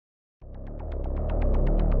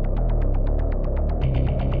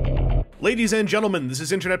Ladies and gentlemen, this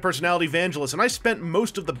is internet personality Vangelus, and I spent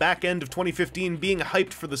most of the back end of 2015 being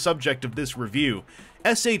hyped for the subject of this review.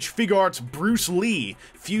 SH Figuarts' Bruce Lee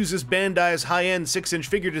fuses Bandai's high-end 6-inch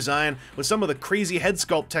figure design with some of the crazy head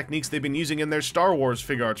sculpt techniques they've been using in their Star Wars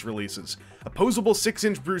Figuarts releases. A posable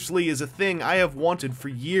 6-inch Bruce Lee is a thing I have wanted for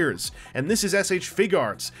years, and this is SH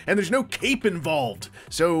Figuarts, and there's no cape involved,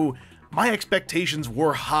 so my expectations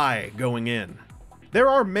were high going in. There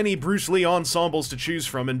are many Bruce Lee ensembles to choose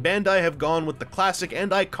from, and Bandai have gone with the classic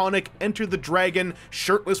and iconic Enter the Dragon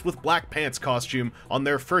shirtless with black pants costume on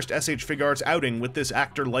their first SH Figuarts outing with this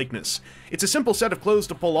actor likeness. It's a simple set of clothes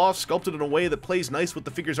to pull off, sculpted in a way that plays nice with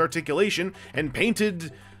the figure's articulation, and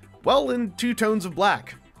painted, well, in 2 tones of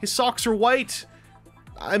black. His socks are white.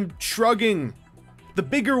 I'm shrugging. The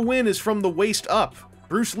bigger win is from the waist up.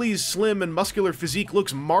 Bruce Lee's slim and muscular physique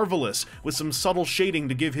looks marvelous, with some subtle shading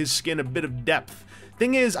to give his skin a bit of depth.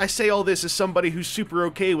 Thing is, I say all this as somebody who's super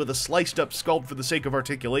okay with a sliced-up sculpt for the sake of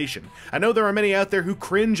articulation. I know there are many out there who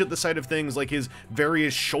cringe at the sight of things like his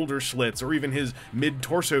various shoulder slits or even his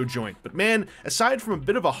mid-torso joint, but man, aside from a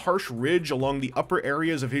bit of a harsh ridge along the upper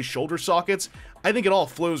areas of his shoulder sockets, I think it all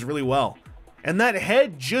flows really well. And that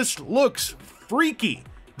head just looks freaky!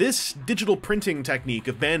 This digital printing technique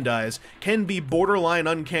of Bandai's can be borderline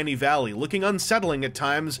uncanny valley, looking unsettling at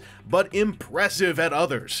times, but impressive at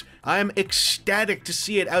others. I'm ecstatic to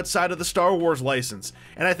see it outside of the Star Wars license,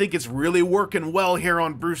 and I think it's really working well here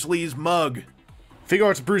on Bruce Lee's mug.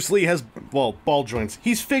 Figuarts Bruce Lee has, well, ball joints.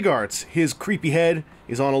 He's Figuarts. His creepy head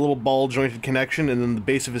is on a little ball-jointed connection, and then the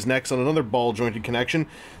base of his neck's on another ball-jointed connection.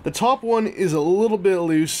 The top one is a little bit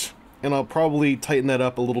loose, and I'll probably tighten that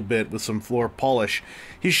up a little bit with some floor polish.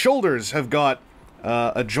 His shoulders have got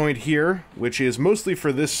a joint here, which is mostly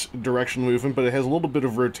for this directional movement, but it has a little bit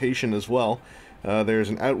of rotation as well. There's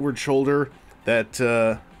an outward shoulder that,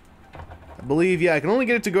 I believe, yeah, I can only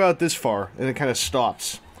get it to go out this far, and it kind of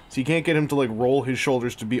stops. So you can't get him to, like, roll his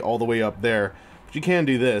shoulders to be all the way up there, but you can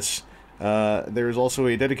do this. There's also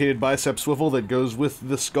a dedicated bicep swivel that goes with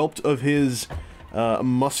the sculpt of his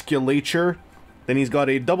musculature. Then he's got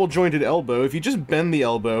a double-jointed elbow. If you just bend the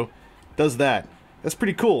elbow, it does that. That's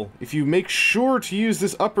pretty cool. If you make sure to use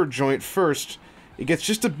this upper joint first, it gets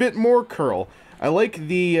just a bit more curl. I like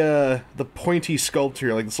the pointy sculpt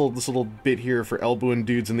here, like this little bit here for elbowing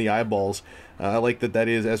dudes in the eyeballs. I like that that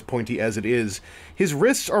is as pointy as it is. His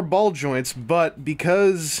wrists are ball joints, but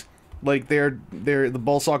because like they're the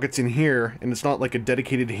ball socket's in here, and it's not like a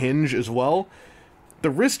dedicated hinge as well, the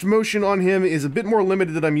wrist motion on him is a bit more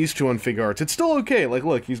limited than I'm used to on Figuarts. It's still okay, like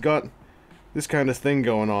look, he's got this kind of thing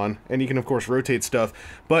going on, and you can of course rotate stuff,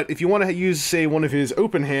 but if you want to use, say, one of his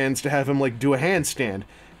open hands to have him like do a handstand,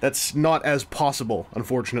 that's not as possible,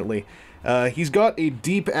 unfortunately. He's got a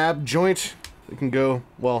deep ab joint. It can go,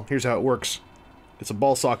 well, here's how it works. It's a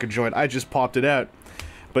ball socket joint, I just popped it out.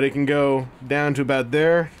 But it can go down to about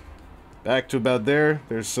there, back to about there.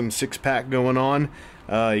 There's some six-pack going on.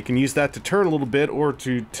 You can use that to turn a little bit or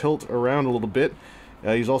to tilt around a little bit.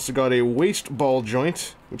 He's also got a waist ball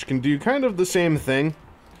joint, which can do kind of the same thing.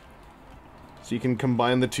 So you can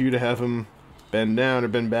combine the two to have him bend down or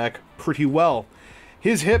bend back pretty well.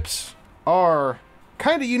 His hips are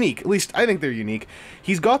kind of unique. At least, I think they're unique.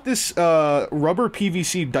 He's got this rubber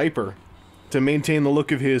PVC diaper to maintain the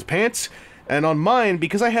look of his pants. And on mine,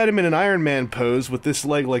 because I had him in an Iron Man pose with this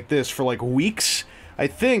leg like this for like weeks, I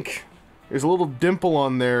think there's a little dimple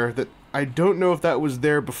on there that I don't know if that was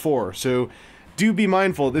there before, so do be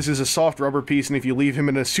mindful. This is a soft rubber piece, and if you leave him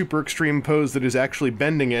in a super extreme pose that is actually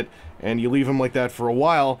bending it, and you leave him like that for a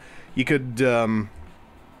while, you could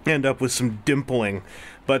end up with some dimpling.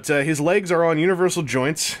 But his legs are on universal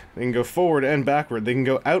joints. They can go forward and backward. They can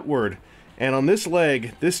go outward. And on this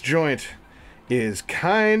leg, this joint is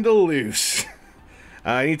kinda loose.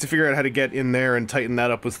 I need to figure out how to get in there and tighten that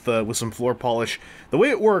up with some floor polish. The way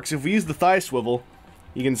it works, if we use the thigh swivel,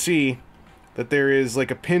 you can see that there is like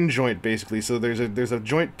a pin joint basically. So there's a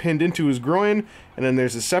joint pinned into his groin, and then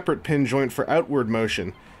there's a separate pin joint for outward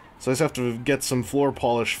motion. So I just have to get some floor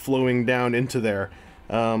polish flowing down into there.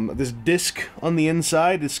 This disc on the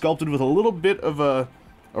inside is sculpted with a little bit of a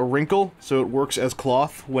wrinkle, so it works as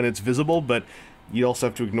cloth when it's visible, but you also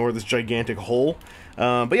have to ignore this gigantic hole.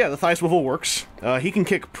 But yeah, the thigh swivel works. He can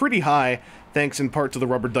kick pretty high, thanks in part to the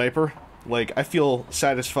rubber diaper. Like, I feel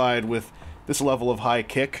satisfied with this level of high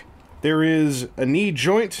kick. There is a knee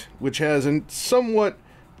joint, which has a somewhat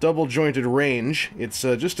double-jointed range. It's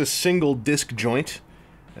just a single disc joint,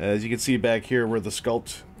 as you can see back here where the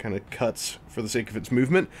sculpt kind of cuts for the sake of its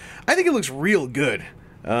movement. I think it looks real good.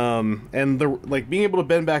 And being able to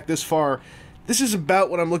bend back this far This is about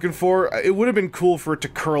what I'm looking for. It would have been cool for it to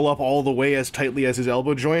curl up all the way as tightly as his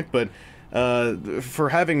elbow joint, but for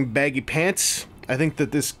having baggy pants, I think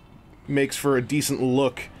that this makes for a decent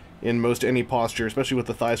look in most any posture, especially with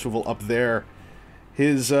the thigh swivel up there.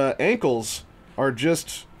 His ankles are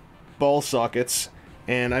just ball sockets,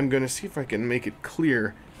 and I'm going to see if I can make it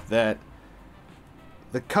clear that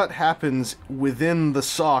the cut happens within the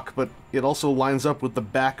sock, but it also lines up with the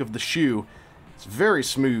back of the shoe. It's very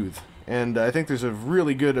smooth, and I think there's a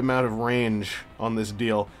really good amount of range on this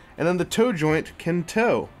deal. And then the toe joint can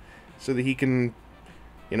toe, so that he can,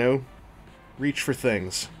 you know, reach for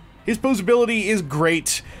things. His posability is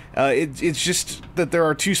great. It's just that there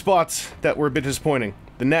are two spots that were a bit disappointing.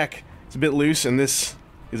 The neck is a bit loose, and this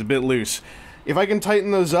is a bit loose. If I can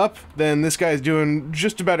tighten those up, then this guy's doing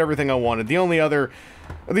just about everything I wanted. The only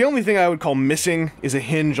thing I would call missing is a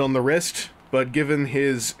hinge on the wrist, but given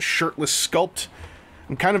his shirtless sculpt,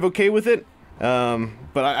 I'm kind of okay with it.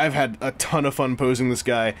 But I've had a ton of fun posing this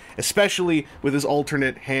guy, especially with his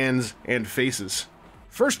alternate hands and faces.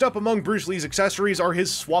 First up among Bruce Lee's accessories are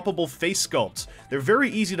his swappable face sculpts. They're very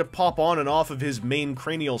easy to pop on and off of his main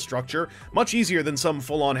cranial structure, much easier than some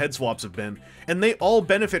full-on head swaps have been, and they all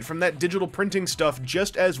benefit from that digital printing stuff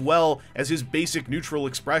just as well as his basic neutral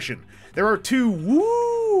expression. There are two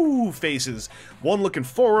woo faces, one looking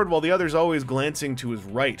forward while the other's always glancing to his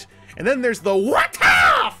right. And then there's the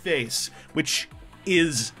what-ha face, which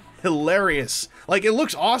is hilarious. Like, it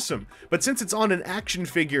looks awesome, but since it's on an action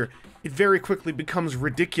figure, it very quickly becomes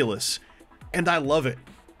ridiculous, and I love it.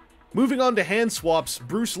 Moving on to hand swaps,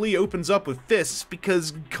 Bruce Lee opens up with fists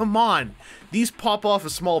because, come on, these pop off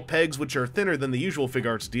of small pegs which are thinner than the usual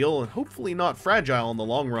Figuarts deal, and hopefully not fragile in the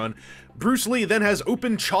long run. Bruce Lee then has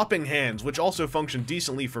open chopping hands, which also function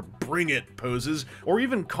decently for bring it poses, or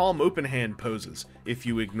even calm open hand poses, if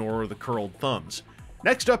you ignore the curled thumbs.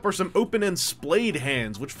 Next up are some open and splayed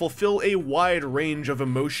hands, which fulfill a wide range of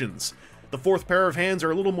emotions. The fourth pair of hands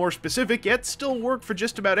are a little more specific, yet still work for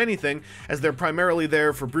just about anything, as they're primarily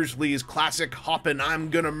there for Bruce Lee's classic hoppin' I'm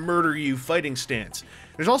gonna murder you fighting stance.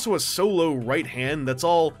 There's also a solo right hand that's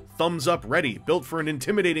all thumbs up ready, built for an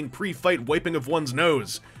intimidating pre-fight wiping of one's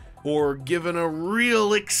nose, or given a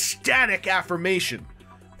real ecstatic affirmation.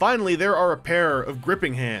 Finally, there are a pair of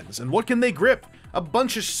gripping hands, and what can they grip? A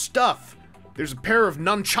bunch of stuff! There's a pair of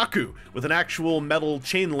nunchaku with an actual metal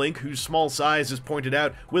chain link whose small size is pointed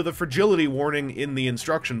out with a fragility warning in the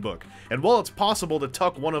instruction book. And while it's possible to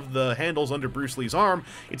tuck one of the handles under Bruce Lee's arm,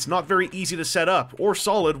 it's not very easy to set up or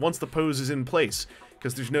solid once the pose is in place,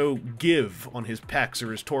 because there's no give on his pecs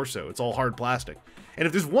or his torso. It's all hard plastic. And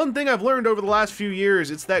if there's one thing I've learned over the last few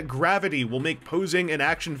years, it's that gravity will make posing an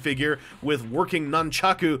action figure with working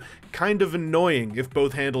nunchaku kind of annoying if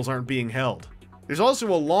both handles aren't being held. There's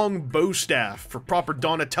also a long bow staff for proper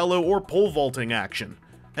Donatello or pole vaulting action.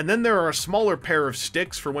 And then there are a smaller pair of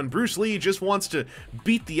sticks for when Bruce Lee just wants to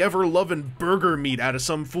beat the ever-loving burger meat out of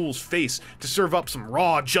some fool's face to serve up some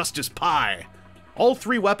raw justice pie. All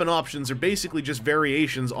three weapon options are basically just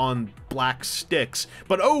variations on black sticks,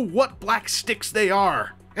 but oh, what black sticks they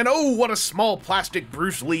are! And oh, what a small plastic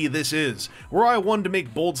Bruce Lee this is. Were I one to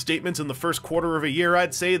make bold statements in the first quarter of a year,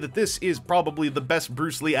 I'd say that this is probably the best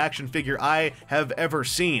Bruce Lee action figure I have ever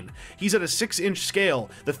seen. He's at a 6-inch scale,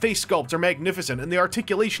 the face sculpts are magnificent, and the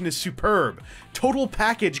articulation is superb. Total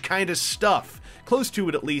package kinda stuff. Close to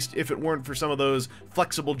it at least, if it weren't for some of those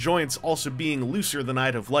flexible joints also being looser than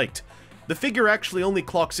I'd have liked. The figure actually only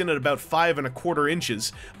clocks in at about 5¼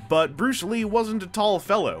 inches, but Bruce Lee wasn't a tall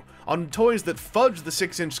fellow. On toys that fudge the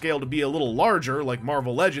 6-inch scale to be a little larger, like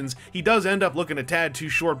Marvel Legends, he does end up looking a tad too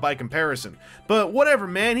short by comparison. But whatever,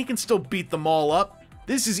 man, he can still beat them all up.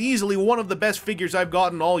 This is easily one of the best figures I've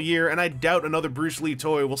gotten all year, and I doubt another Bruce Lee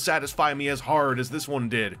toy will satisfy me as hard as this one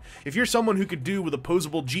did. If you're someone who could do with a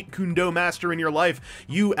posable Jeet Kune Do master in your life,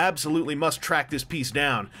 you absolutely must track this piece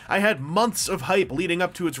down. I had months of hype leading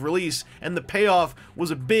up to its release, and the payoff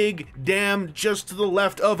was a big, damn, just to the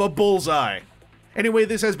left of a bullseye. Anyway,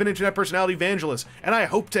 this has been Internet Personality Vangelus, and I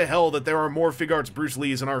hope to hell that there are more Figuarts Bruce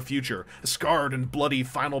Lees in our future. A scarred and bloody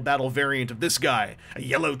final battle variant of this guy, a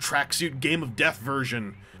yellow tracksuit Game of Death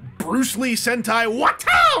version. Bruce Lee Sentai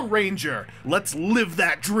Wata Ranger! Let's live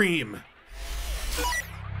that dream!